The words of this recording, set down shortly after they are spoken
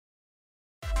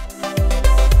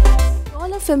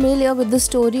familiar with the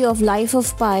story of Life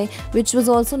of Pi, which was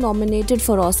also nominated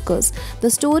for Oscars. The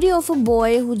story of a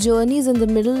boy who journeys in the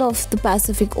middle of the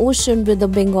Pacific Ocean with a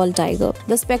Bengal tiger.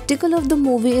 The spectacle of the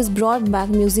movie is brought back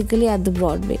musically at the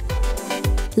Broadway.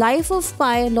 Life of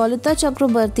Pi, Lolita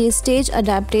Chakrabarty's stage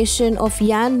adaptation of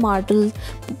Ian Martel's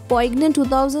poignant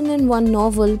 2001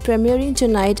 novel premiering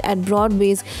tonight at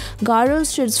Broadway's Gerald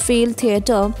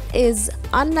Theatre, is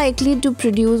unlikely to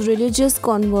produce religious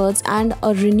converts and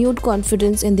a renewed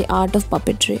confidence in the art of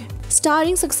puppetry.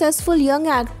 Starring successful young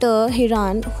actor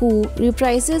Lehren, who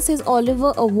reprises his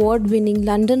Oliver Award-winning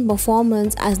London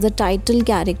performance as the title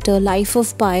character Life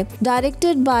of Pi,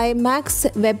 directed by Max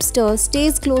Webster,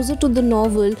 stays closer to the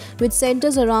novel, which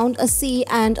centers around a sea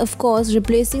and, of course,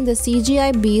 replacing the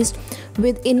CGI beast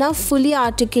with enough fully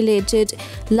articulated,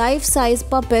 life-size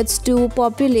puppets to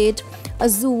populate a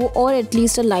zoo or at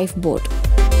least a lifeboat.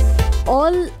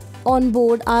 All on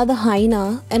board are the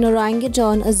hyena, an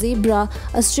orangutan, a zebra,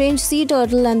 a strange sea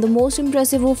turtle, and the most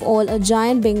impressive of all, a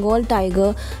giant Bengal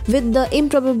tiger with the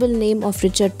improbable name of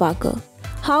Richard Parker.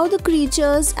 How the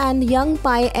creatures and young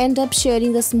Pi end up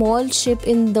sharing a small ship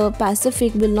in the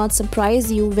Pacific will not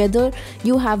surprise you whether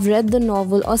you have read the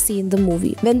novel or seen the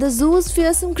movie. When the zoo's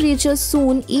fearsome creatures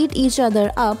soon eat each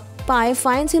other up, Pi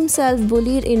finds himself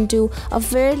bullied into a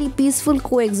fairly peaceful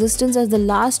coexistence as the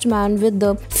last man with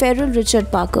the feral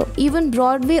Richard Parker. Even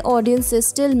Broadway audiences,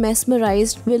 still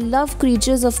mesmerized, will love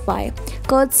Creatures of Pi,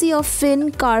 courtesy of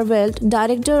Finn Carvelt,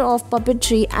 director of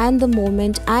puppetry and the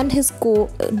moment, and his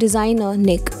co-designer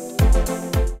Nick.